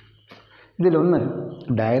 ഇതിലൊന്ന്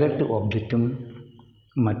ഡയറക്റ്റ് ഒബ്ജക്റ്റും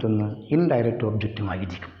മറ്റൊന്ന് ഇൻഡയറക്റ്റ്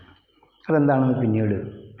ഒബ്ജക്റ്റുമായിരിക്കും. അതെന്താണെന്ന് പിന്നീട്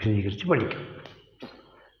വിശദീകരിച്ച് പഠിക്കും.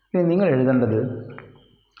 ഇനി നിങ്ങൾ എഴുതേണ്ടത്,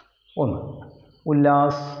 ഒന്ന്,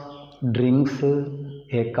 Ullas drinks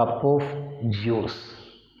A cup of juice.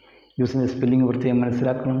 ജ്യൂസിൻ്റെ spelling പ്രത്യേകം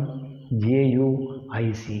മനസ്സിലാക്കണം.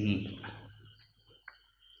 JUICE.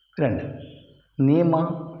 രണ്ട്, Neema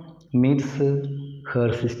meats her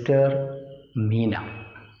sister Meena.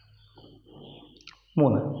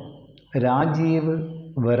 മൂന്ന്, Rajeev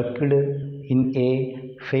worked in A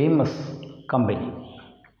famous company.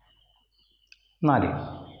 നാല്,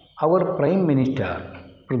 അവർ പ്രൈം മിനിസ്റ്റർ,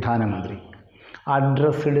 പ്രധാനമന്ത്രി,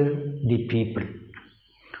 അഡ്രസ്ഡ് ദി പീപ്പിൾ.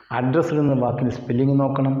 അഡ്രസ്ഡ് എന്ന വാക്കിൻ്റെ സ്പെല്ലിംഗ്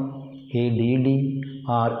നോക്കണം. ADDRESSED.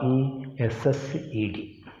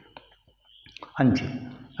 അഞ്ച്,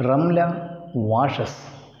 റംല വാഷസ്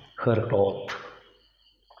ഹെർ ക്ലോത്ത്.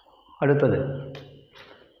 അടുത്തത്,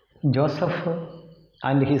 Joseph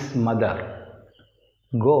and his mother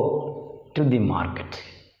go to the market.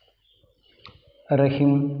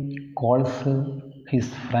 Rahim calls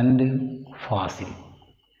his friend Fazil.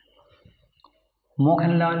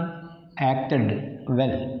 Mohanlal acted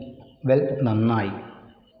well നന്നായി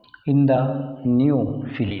in the new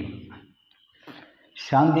film.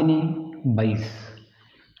 Shanthini bias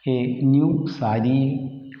A new sari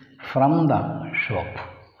from the shop.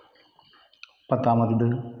 പത്താമത്,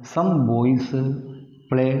 some boys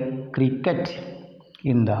play cricket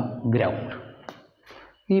in the ground.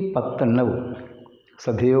 ഈ 10 എണ്ണവും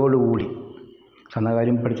ശ്രദ്ധയോടുകൂടി തന്ന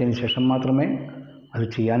കാര്യം പഠിച്ചതിന് ശേഷം മാത്രമേ അത്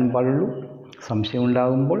ചെയ്യാൻ പാടുള്ളൂ.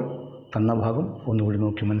 സംശയമുണ്ടാകുമ്പോൾ തന്ന ഭാഗം ഒന്നുകൂടി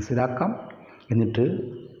നോക്കി മനസ്സിലാക്കാം. എന്നിട്ട്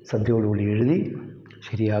ശ്രദ്ധയോടുകൂടി എഴുതി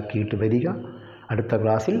ശരിയാക്കിയിട്ട് വരിക. അടുത്ത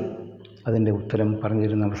ക്ലാസ്സിൽ അതിൻ്റെ ഉത്തരം പറഞ്ഞു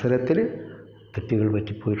തരുന്ന അവസരത്തിൽ തെറ്റുകൾ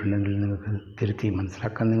പറ്റിപ്പോയിട്ടുണ്ടെങ്കിൽ നിങ്ങൾക്ക് തിരുത്തി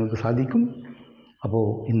മനസ്സിലാക്കാൻ നിങ്ങൾക്ക് സാധിക്കും. അപ്പോൾ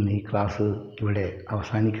ഇന്ന് ഈ ക്ലാസ് ഇവിടെ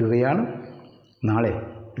അവസാനിക്കുകയാണ്. നാളെ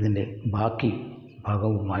ഇതിൻ്റെ ബാക്കി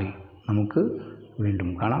ഭാഗവുമായി നമുക്ക് വീണ്ടും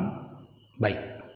കാണാം. ബൈ.